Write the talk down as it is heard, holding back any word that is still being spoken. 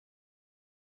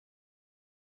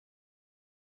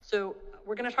So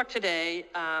we're going to talk today,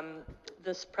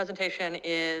 this presentation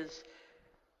is,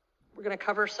 we're going to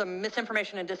cover some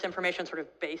misinformation and disinformation sort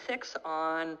of basics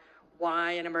on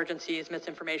why in emergencies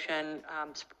misinformation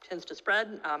tends to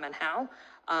spread and how.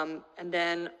 And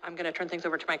then I'm going to turn things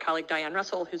over to my colleague Diane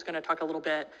Russell, who's going to talk a little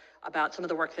bit about some of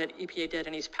the work that EPA did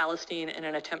in East Palestine in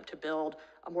an attempt to build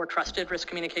a more trusted risk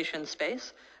communication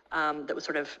space that was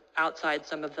sort of outside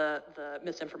some of the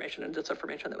misinformation and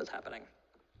disinformation that was happening.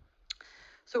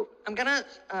 So I'm going to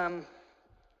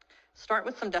start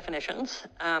with some definitions,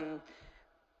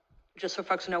 just so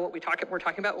folks know what we're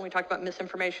talking about when we talk about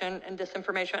misinformation and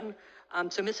disinformation.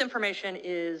 So misinformation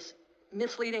is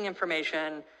misleading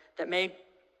information that may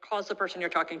cause the person you're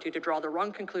talking to draw the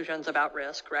wrong conclusions about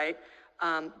risk, right?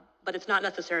 But it's not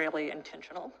necessarily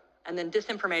intentional. And then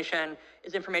disinformation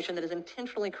is information that is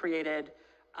intentionally created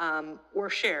or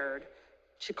shared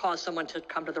to cause someone to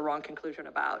come to the wrong conclusion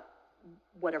about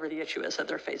whatever the issue is that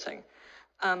they're facing.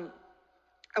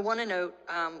 I want to note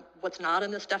what's not in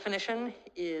this definition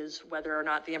is whether or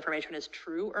not the information is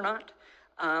true or not.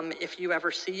 If you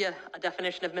ever see a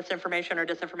definition of misinformation or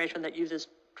disinformation that uses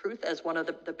truth as one of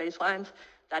the baselines,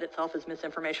 that itself is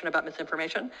misinformation about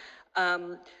misinformation.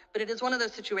 But it is one of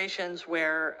those situations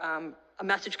where a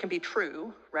message can be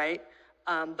true, right?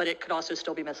 But it could also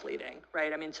still be misleading,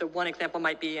 right? I mean, so one example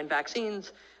might be in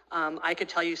vaccines. I could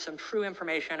tell you some true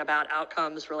information about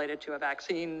outcomes related to a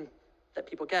vaccine that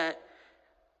people get,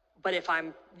 but if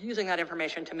I'm using that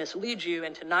information to mislead you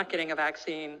into not getting a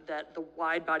vaccine that the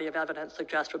wide body of evidence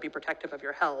suggests would be protective of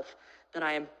your health, then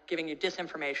I am giving you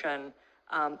disinformation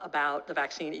about the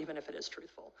vaccine, even if it is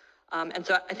truthful. And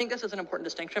so I think this is an important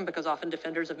distinction because often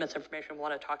defenders of misinformation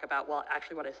want to talk about, well,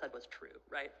 actually what I said was true,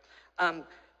 right?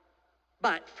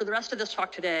 But for the rest of this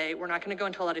talk today, we're not going to go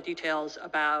into a lot of details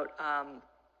about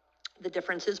the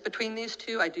differences between these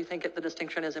two. I do think that the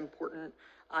distinction is important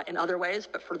in other ways,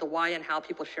 but for the why and how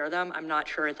people share them, I'm not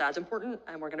sure it's as important,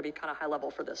 and we're going to be kind of high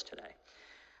level for this today.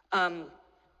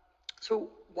 So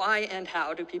why and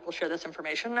how do people share this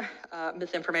information,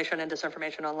 misinformation and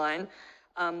disinformation online,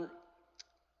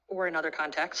 or in other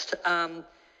contexts?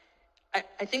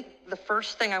 I think the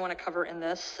first thing I want to cover in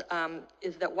this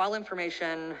is that while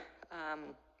misinformation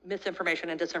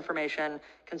and disinformation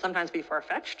can sometimes be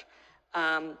far-fetched,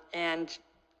 and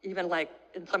even like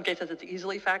in some cases it's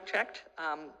easily fact-checked,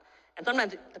 and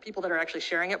sometimes the people that are actually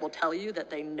sharing it will tell you that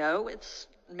they know it's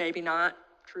maybe not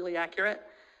truly accurate.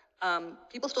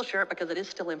 People still share it because it is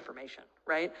still information,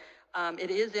 right?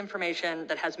 It is information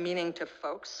that has meaning to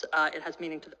folks. It has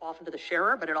meaning often to the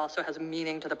sharer, but it also has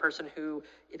meaning to the person who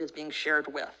it is being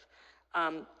shared with.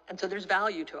 And so there's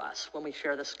value to us when we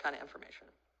share this kind of information.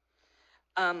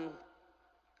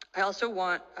 I also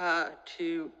want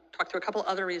to talk through a couple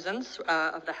other reasons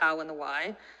of the how and the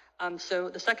why. So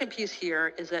the second piece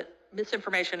here is that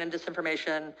misinformation and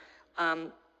disinformation,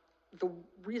 the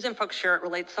reason folks share it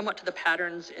relates somewhat to the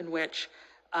patterns in which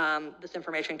this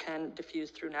information can diffuse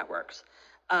through networks.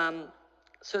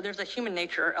 So there's a human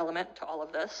nature element to all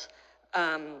of this.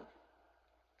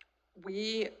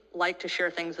 We like to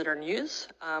share things that are news.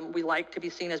 We like to be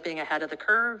seen as being ahead of the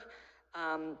curve.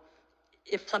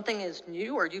 If something is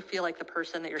new or you feel like the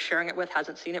person that you're sharing it with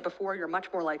hasn't seen it before, you're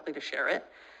much more likely to share it.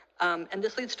 And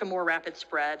this leads to more rapid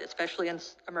spread, especially in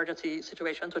emergency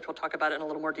situations, which we'll talk about in a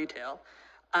little more detail.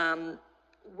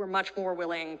 We're much more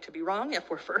willing to be wrong if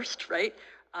we're first, right?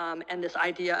 And this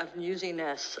idea of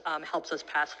newsiness helps us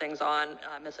pass things on,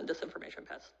 mis and disinformation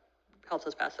helps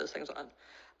us pass those things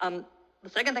on. The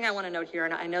second thing I want to note here,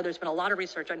 and I know there's been a lot of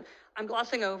research, and I'm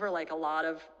glossing over like a lot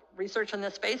of research in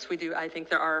this space. I think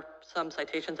there are some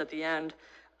citations at the end,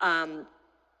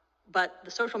 but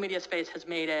the social media space has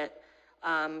made it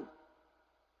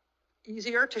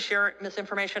easier to share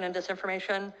misinformation and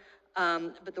disinformation,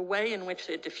 but the way in which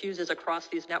it diffuses across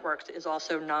these networks is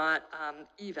also not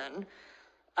even.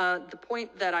 The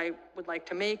point that I would like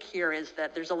to make here is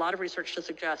that there's a lot of research to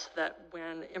suggest that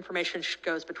when information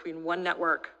goes between one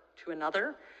network to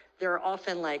another, there are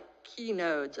often like key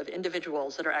nodes of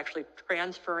individuals that are actually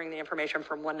transferring the information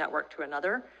from one network to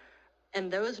another.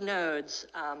 And those nodes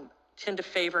tend to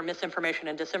favor misinformation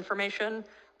and disinformation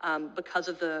because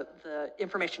of the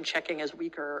information checking is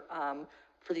weaker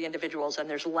for the individuals, and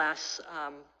there's less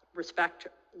respect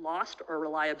lost or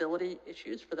reliability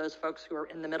issues for those folks who are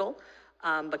in the middle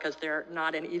because they're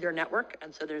not in either network.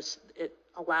 And so it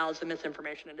allows the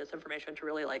misinformation and disinformation to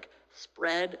really like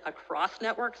spread across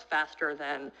networks faster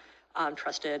than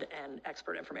trusted and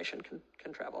expert information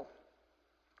can travel.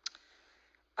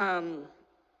 So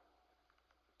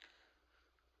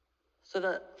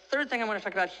the third thing I want to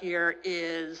talk about here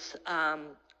is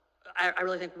I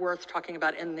really think worth talking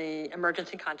about in the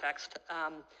emergency context.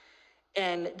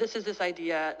 And this is this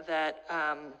idea that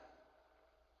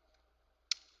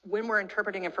when we're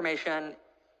interpreting information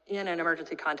in an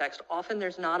emergency context, often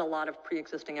there's not a lot of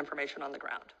pre-existing information on the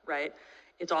ground, right?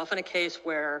 It's often a case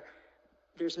where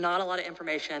there's not a lot of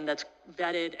information that's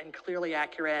vetted and clearly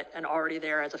accurate and already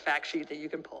there as a fact sheet that you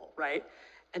can pull, right?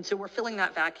 And so we're filling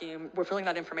that vacuum, we're filling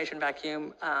that information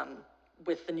vacuum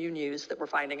with the new news that we're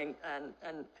finding and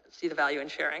see the value in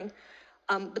sharing.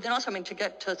 But then also, I mean, to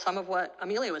get to some of what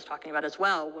Amelia was talking about as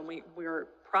well, when we're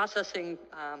processing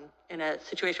in a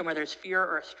situation where there's fear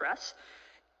or stress,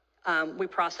 we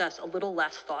process a little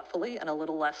less thoughtfully and a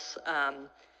little less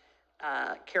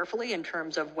carefully in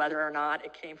terms of whether or not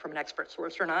it came from an expert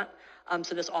source or not.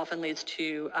 So this often leads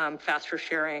to faster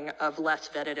sharing of less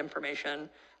vetted information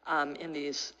in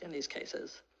these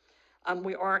cases.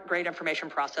 We aren't great information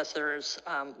processors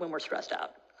when we're stressed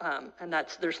out, and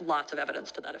there's lots of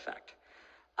evidence to that effect.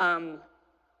 And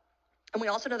we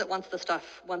also know that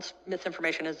once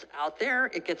misinformation is out there,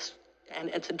 it gets, and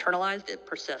it's internalized, it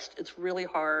persists. It's really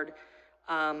hard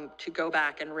to go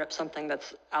back and rip something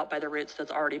that's out by the roots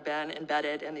that's already been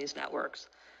embedded in these networks.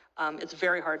 It's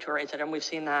very hard to erase it, and we've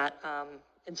seen that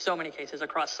in so many cases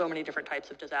across so many different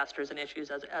types of disasters and issues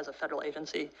as a federal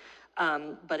agency,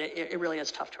 but it really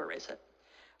is tough to erase it.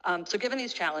 So given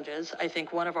these challenges, I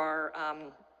think one of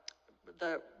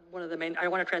the main, I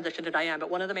want to transition to Diane, but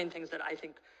one of the main things that I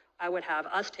think I would have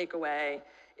us take away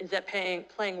is that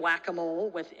playing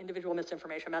whack-a-mole with individual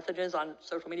misinformation messages on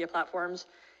social media platforms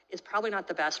is probably not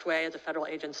the best way as a federal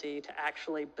agency to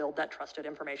actually build that trusted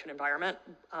information environment.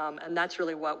 And that's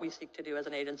really what we seek to do as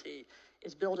an agency,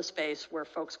 is build a space where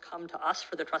folks come to us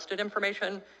for the trusted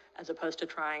information as opposed to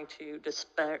trying to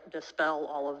dispel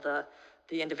all of the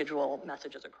individual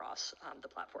messages across the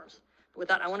platforms. But with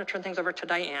that, I want to turn things over to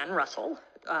Diane Russell,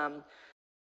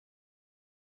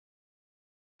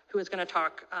 who is going to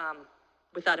talk,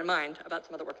 with that in mind, about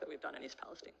some of the work that we've done in East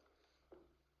Palestine.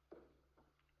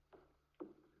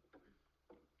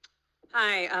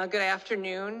 Hi, good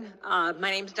afternoon. My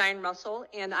name is Diane Russell,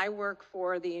 and I work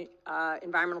for the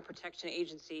Environmental Protection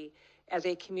Agency as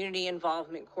a community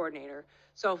involvement coordinator.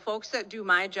 So folks that do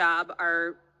my job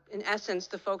are, in essence,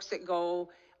 the folks that go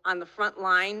on the front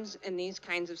lines in these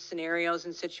kinds of scenarios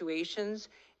and situations.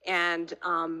 And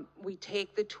we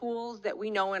take the tools that we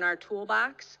know in our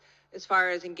toolbox as far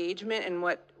as engagement and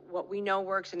what we know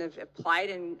works and have applied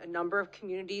in a number of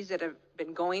communities that have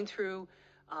been going through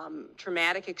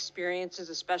traumatic experiences,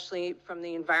 especially from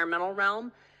the environmental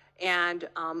realm, and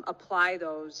apply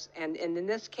those. And in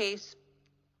this case,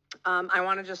 I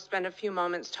want to just spend a few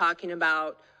moments talking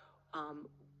about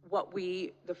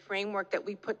the framework that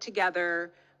we put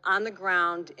together on the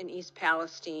ground in East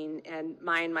Palestine, and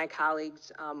my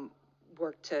colleagues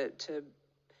work to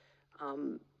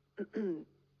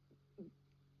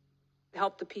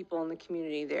help the people in the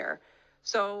community there.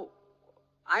 So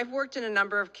I've worked in a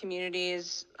number of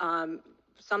communities,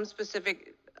 some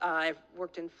specific, I've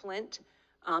worked in Flint.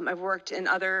 I've worked in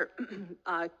other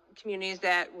communities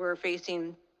that were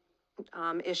facing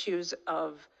issues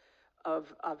of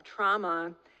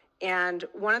trauma. And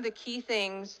one of the key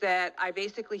things that I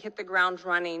basically hit the ground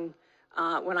running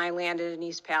when I landed in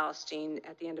East Palestine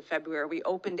at the end of February, we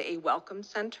opened a welcome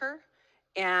center.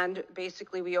 And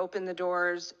basically we opened the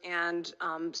doors and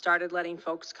started letting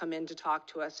folks come in to talk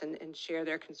to us and share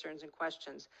their concerns and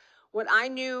questions. What I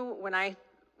knew when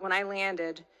I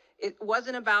landed, it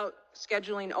wasn't about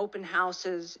scheduling open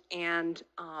houses and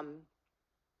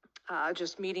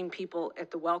just meeting people at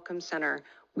the Welcome Center.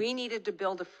 We needed to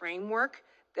build a framework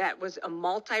that was a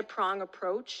multi-prong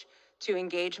approach to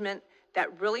engagement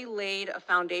that really laid a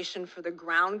foundation for the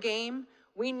ground game.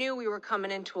 We knew we were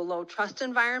coming into a low trust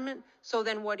environment, so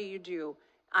then what do?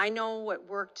 I know what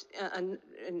worked in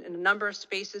a number of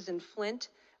spaces in Flint,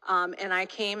 and I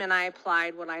came and I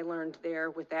applied what I learned there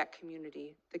with that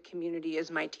community. The community is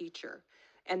my teacher.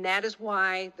 And that is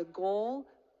why the goal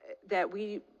that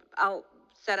I'll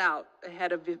set out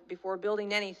ahead of before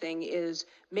building anything is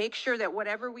make sure that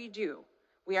whatever we do,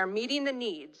 we are meeting the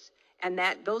needs, and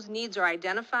that those needs are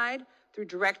identified through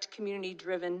direct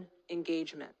community-driven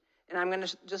engagement. And I'm going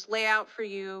to just lay out for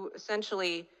you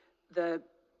essentially the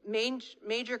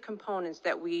major components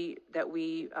that we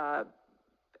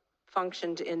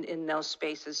functioned in those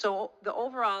spaces. So the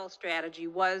overall strategy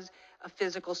was a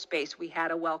physical space. We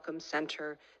had a welcome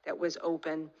center that was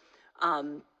open.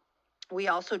 We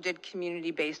also did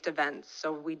community-based events.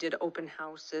 So we did open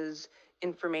houses,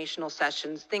 informational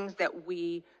sessions, things that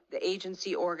the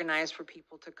agency organized for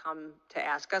people to come to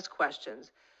ask us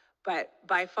questions. But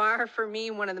by far, for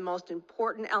me, one of the most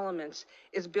important elements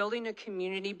is building a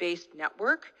community-based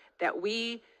network that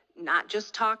we not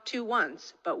just talked to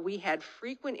once, but we had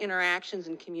frequent interactions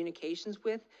and communications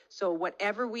with. So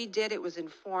whatever we did, it was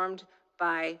informed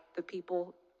by the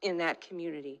people in that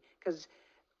community. Because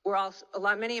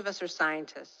many of us are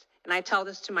scientists. And I tell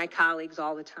this to my colleagues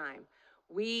all the time.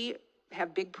 We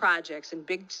have big projects and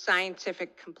big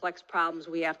scientific complex problems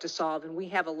we have to solve, and we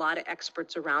have a lot of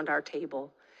experts around our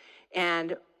table.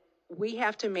 And we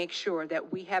have to make sure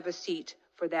that we have a seat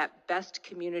for that best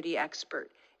community expert.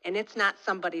 And it's not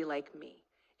somebody like me.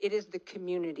 It is the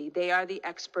community. They are the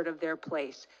expert of their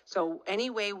place. So any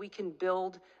way we can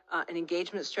build an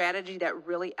engagement strategy that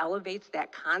really elevates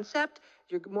that concept,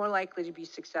 you're more likely to be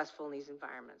successful in these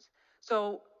environments.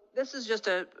 So this is just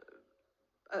a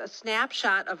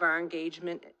snapshot of our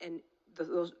engagement and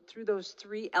through those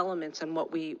three elements and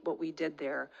what we did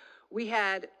there.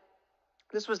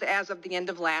 This was as of the end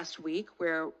of last week,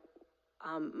 where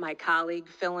my colleague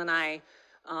Phil and I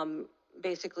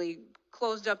basically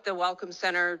closed up the Welcome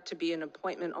Center to be an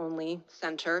appointment-only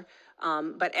center.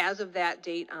 But as of that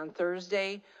date on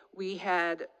Thursday, we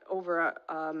had over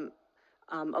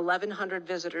 1,100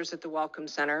 visitors at the Welcome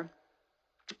Center.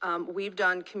 We've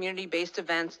done community-based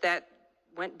events that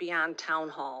went beyond town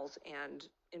halls and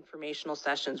informational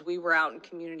sessions. We were out in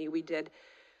community.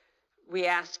 We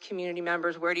asked community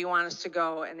members, where do you want us to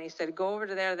go? And they said, go over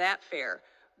to that fair,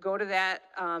 go to that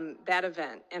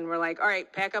event. And we're like, all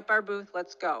right, pack up our booth,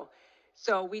 let's go.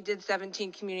 So we did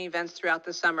 17 community events throughout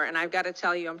the summer. And I've got to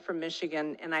tell you, I'm from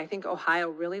Michigan, and I think Ohio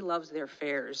really loves their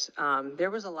fairs.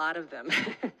 There was a lot of them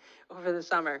over the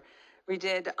summer.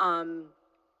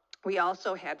 We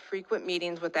also had frequent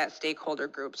meetings with that stakeholder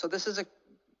group. So this is a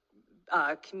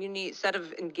set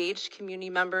of engaged community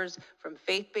members from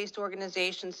faith-based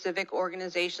organizations, civic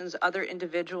organizations, other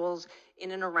individuals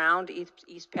in and around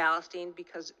East Palestine,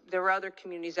 because there were other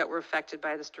communities that were affected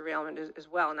by this derailment as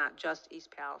well, not just East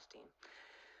Palestine.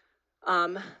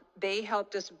 They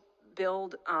helped us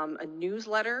build a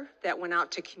newsletter that went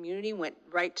out to community, went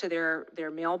right to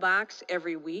their mailbox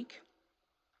every week.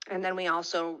 And then we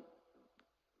also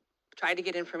tried to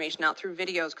get information out through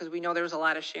videos because we know there was a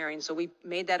lot of sharing. So we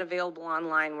made that available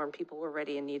online when people were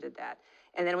ready and needed that.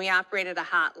 And then we operated a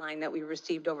hotline that we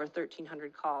received over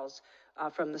 1,300 calls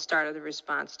from the start of the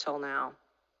response till now.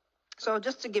 So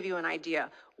just to give you an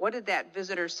idea, what did that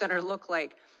visitor center look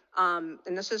like? And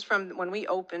this is from when we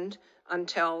opened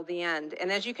until the end.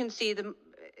 And as you can see,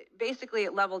 basically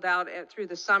it leveled out through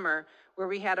the summer, where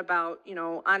we had about,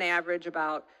 on average,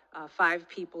 about 5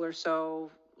 people or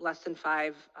so, less than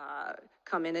 5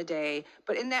 come in a day.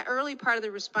 But in that early part of the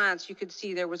response, you could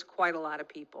see there was quite a lot of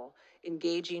people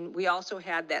engaging. We also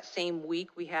had that same week,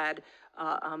 we had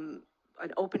an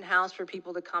open house for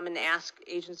people to come and ask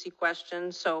agency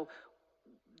questions. So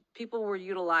people were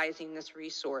utilizing this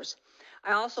resource.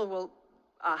 I also will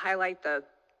highlight the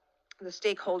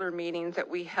stakeholder meetings that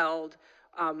we held.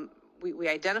 We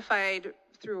identified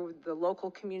through the local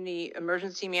community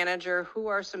emergency manager who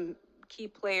are some key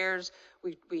players.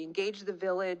 We engaged the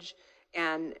village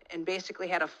and basically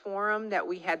had a forum that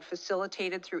we had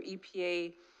facilitated through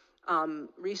EPA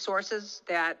resources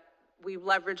that we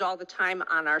leverage all the time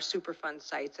on our Superfund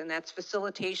sites, and that's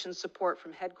facilitation support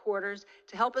from headquarters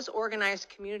to help us organize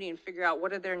community and figure out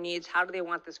what are their needs, how do they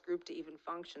want this group to even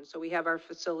function. So we have our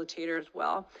facilitator as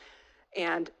well,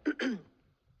 and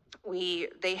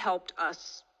they helped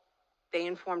us. They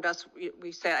informed us.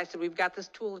 I said we've got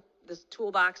this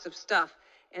toolbox of stuff,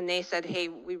 and they said, hey,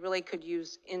 we really could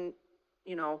use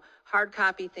hard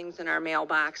copy things in our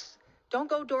mailbox. Don't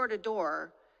go door to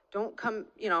door. Don't come,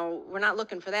 we're not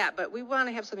looking for that, but we want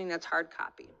to have something that's hard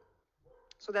copy.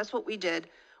 So that's what we did.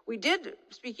 We did,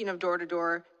 speaking of door to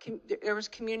door, there was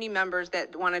community members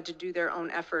that wanted to do their own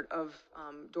effort of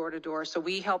door to door. So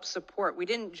we helped support. We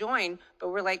didn't join, but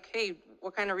we're like, hey,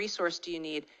 what kind of resource do you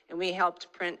need? And we helped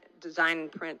design and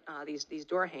print these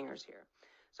door hangers here.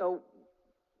 So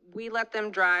we let them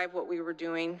drive what we were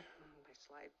doing. My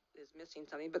slide is missing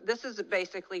something, but this is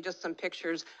basically just some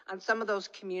pictures on some of those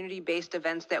community-based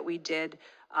events that we did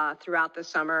throughout the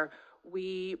summer.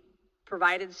 We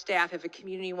provided staff, if a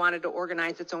community wanted to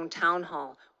organize its own town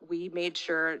hall, we made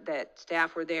sure that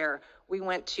staff were there. We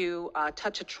went to a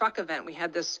Touch a Truck event. We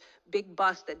had this big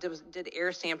bus that did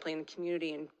air sampling in the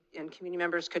community, and community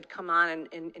members could come on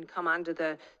and come on to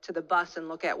the bus and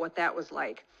look at what that was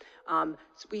like.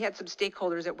 So we had some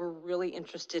stakeholders that were really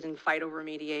interested in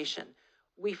phytoremediation.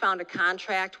 We found a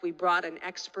contract. We brought an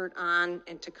expert on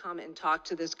and to come and talk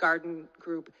to this garden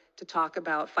group to talk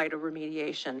about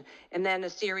phytoremediation. And then a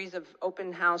series of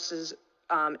open houses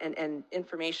and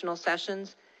informational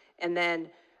sessions. And then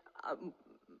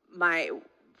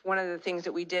one of the things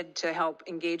that we did to help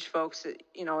engage folks,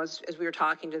 you know, as we were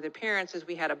talking to the parents, is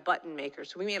we had a button maker.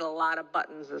 So we made a lot of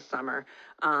buttons this summer.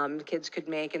 The kids could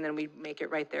make, and then we'd make it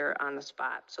right there on the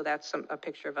spot. So that's a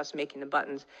picture of us making the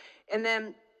buttons. And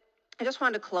then I just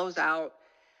wanted to close out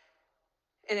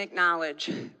and acknowledge,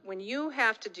 when you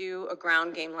have to do a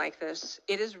ground game like this,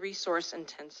 it is resource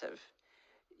intensive.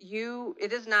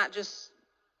 It is not just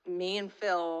me and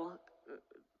Phil,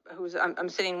 I'm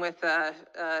sitting with,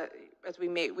 as we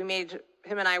made,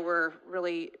 him and I were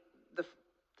really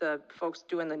the folks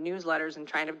doing the newsletters and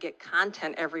trying to get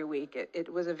content every week.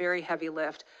 It was a very heavy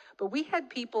lift, but we had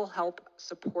people help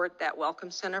support that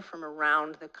Welcome Center from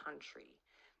around the country.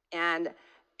 And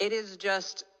it is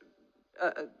just,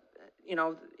 you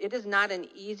know, it is not an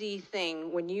easy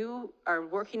thing when you are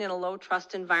working in a low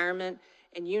trust environment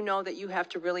and you know that you have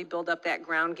to really build up that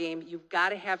ground game. You've got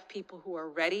to have people who are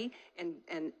ready and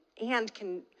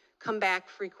can come back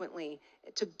frequently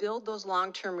to build those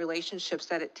long-term relationships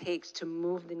that it takes to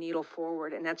move the needle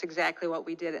forward. And that's exactly what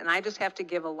we did. And I just have to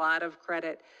give a lot of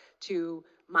credit to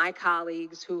my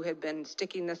colleagues who have been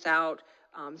sticking this out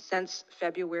since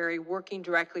February, working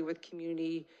directly with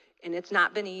community. And it's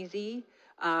not been easy.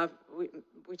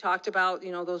 We talked about,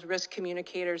 you know, those risk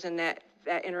communicators and that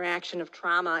interaction of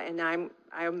trauma, and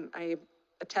I'm a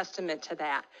testament to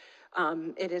that.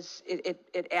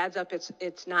 It adds up.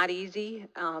 It's not easy,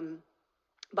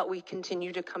 but we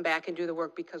continue to come back and do the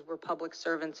work because we're public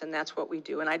servants, and that's what we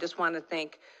do. And I just want to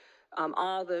thank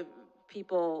all the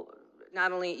people,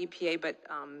 not only EPA but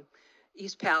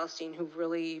East Palestine, who've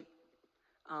really,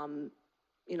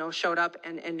 you know, showed up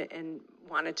and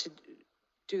wanted to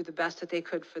do the best that they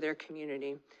could for their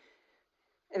community.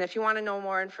 And if you want to know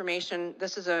more information,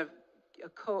 this is a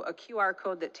QR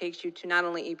code that takes you to not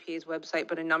only EPA's website,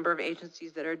 but a number of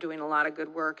agencies that are doing a lot of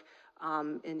good work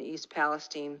in East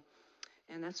Palestine.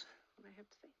 And that's what I have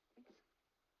to say. Thanks.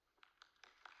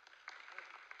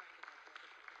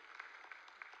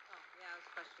 Oh, yeah, it's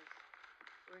questions.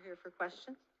 We're here for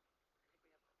questions.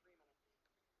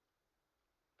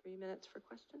 3 minutes for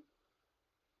questions.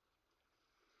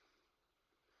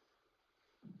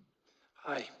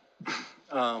 Hi,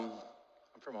 I'm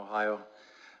from Ohio.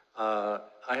 I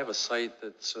have a site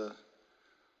that's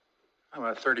I'm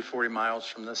about 30-40 miles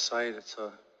from this site. It's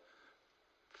a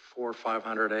 400 or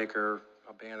 500 acre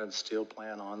abandoned steel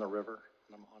plant on the river,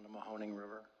 on the Mahoning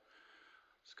River.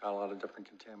 It's got a lot of different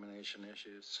contamination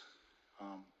issues.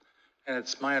 And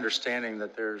it's my understanding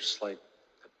that there's like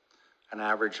an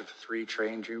average of 3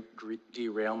 train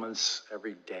derailments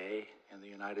every day in the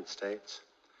United States.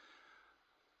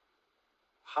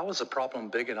 How is a problem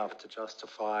big enough to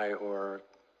justify or,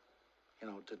 you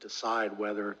know, to decide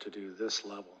whether to do this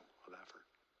level of effort?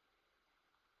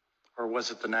 Or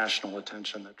was it the national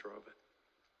attention that drove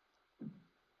it?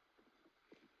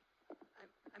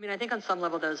 I mean, I think on some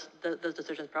level, those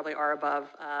decisions probably are above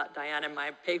Diane and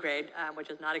my pay grade, which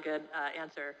is not a good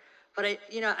answer. But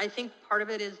I think part of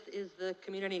it is the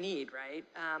community need, right?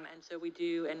 And so we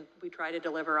do, and we try to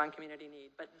deliver on community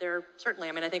need. But there certainly,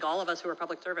 I mean, I think all of us who are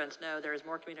public servants know there is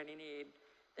more community need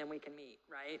than we can meet,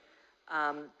 right?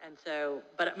 And so,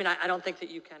 but I mean, I don't think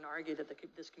that you can argue that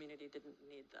this community didn't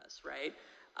need this, right?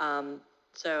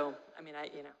 So, I mean, I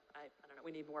don't know.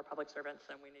 We need more public servants,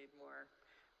 and we need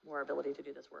more ability to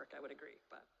do this work. I would agree,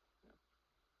 but.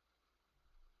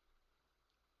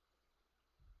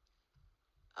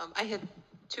 I had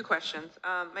 2 questions.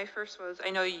 My first was,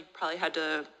 I know you probably had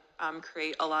to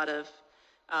create a lot of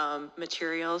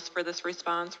materials for this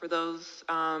response. Were those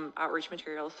outreach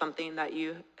materials something that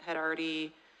you had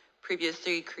already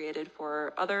previously created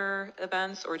for other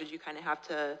events, or did you kind of have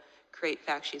to create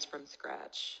fact sheets from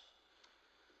scratch?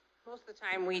 Most of the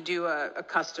time we do a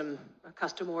custom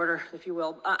order, if you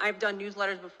will. I've done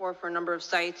newsletters before for a number of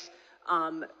sites,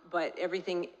 but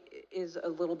everything is a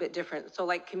little bit different. So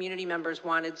like community members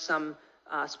wanted some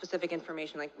specific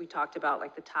information, like we talked about,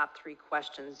 like the top 3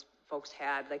 questions folks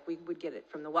had, like we would get it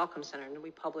from the Welcome Center, and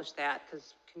we published that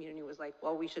because community was like,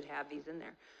 well, we should have these in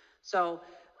there. So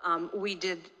we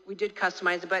did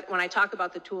customize it, but when I talk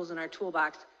about the tools in our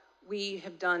toolbox, we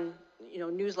have done, you know,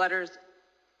 newsletters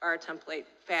are a template,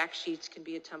 fact sheets can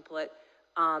be a template.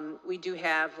 We do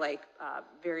have like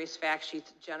various fact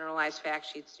sheets, generalized fact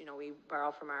sheets. You know, we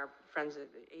borrow from our friends at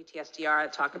ATSDR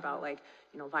that talk about like,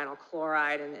 you know, vinyl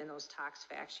chloride and those tox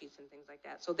fact sheets and things like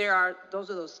that. So those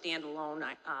are those standalone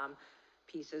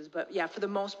pieces. But yeah, for the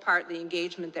most part, the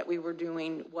engagement that we were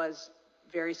doing was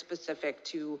very specific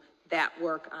to that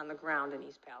work on the ground in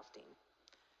East Palestine.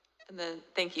 And then,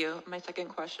 thank you. My second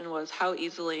question was, how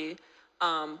easily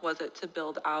was it to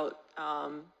build out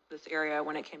this area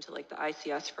when it came to like the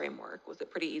ICS framework? Was it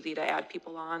pretty easy to add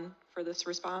people on for this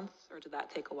response, or did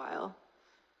that take a while?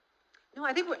 No,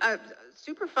 I think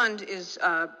Superfund is,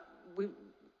 we've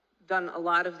done a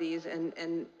lot of these, and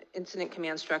incident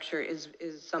command structure is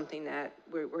something that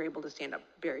we're able to stand up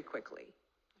very quickly.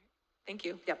 Thank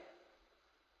you. Yep.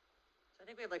 So I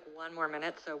think we have like 1 more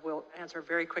minute, so we'll answer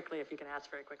very quickly if you can ask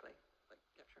very quickly. But,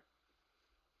 yeah, sure.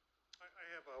 I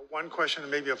have one question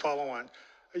and maybe a follow-on.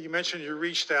 You mentioned you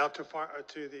reached out to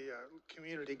the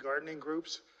community gardening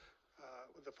groups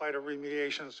with the fight of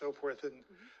remediation and so forth, and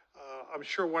I'm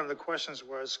sure one of the questions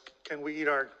was, can we eat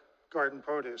our garden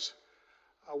produce?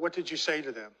 What did you say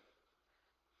to them?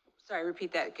 Sorry,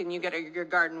 repeat that. Can you get your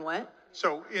garden what?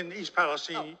 So in East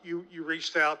Palestine, you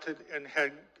reached out to and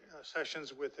had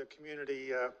sessions with the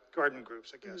community garden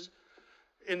groups, I guess.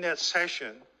 In that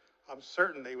session, I'm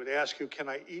certain they would ask you, can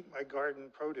I eat my garden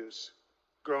produce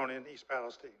grown in East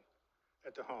Palestine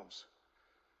at the homes?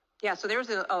 Yeah, so there was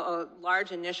a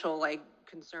large initial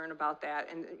concern about that,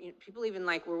 and people even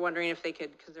were wondering if they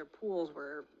could, because their pools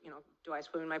were, do I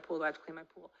swim in my pool? Do I have to clean my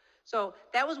pool? So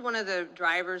that was one of the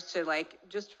drivers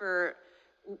to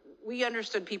we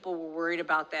understood people were worried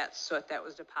about that soot that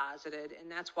was deposited,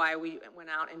 and that's why we went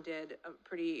out and did a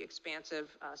pretty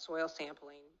expansive soil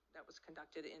sampling that was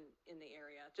conducted in the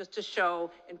area, just to show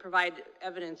and provide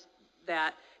evidence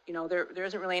that, there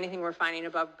isn't really anything we're finding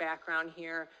above background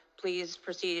here. Please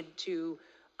proceed to,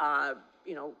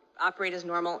 operate as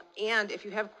normal. And if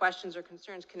you have questions or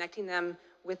concerns, connecting them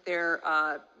with their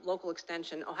local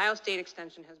extension. Ohio State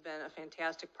Extension has been a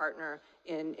fantastic partner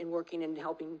in working and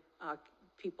helping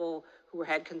people who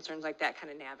had concerns like that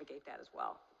kind of navigate that as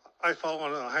well. I follow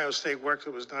on Ohio State work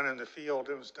that was done in the field.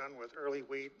 It was done with early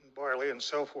wheat and barley and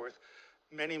so forth,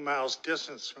 many miles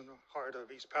distance from the heart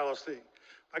of East Palestine.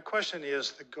 My question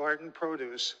is, the garden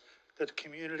produce that the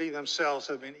community themselves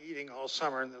have been eating all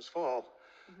summer and this fall,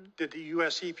 did the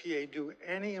US EPA do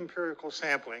any empirical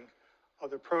sampling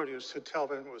of the produce to tell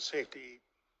them it was safe to eat?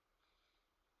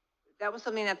 That was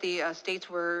something that the states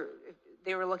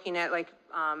they were looking at,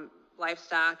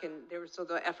 livestock, and so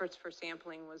the efforts for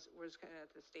sampling was kind of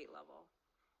at the state level.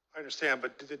 I understand,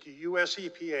 but did the US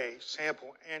EPA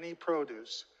sample any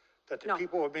produce that the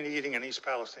people have been eating in East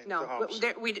Palestine? No,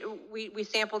 we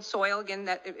sampled soil again.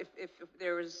 That if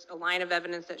there was a line of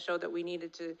evidence that showed that we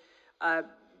needed to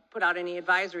put out any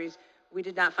advisories, we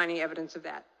did not find any evidence of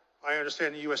that. I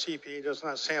understand the US EPA does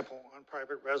not sample on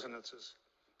private residences'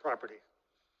 property.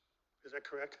 Is that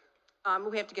correct?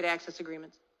 We have to get access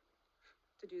agreements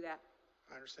to do that.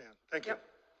 I understand. Thank you. Yep.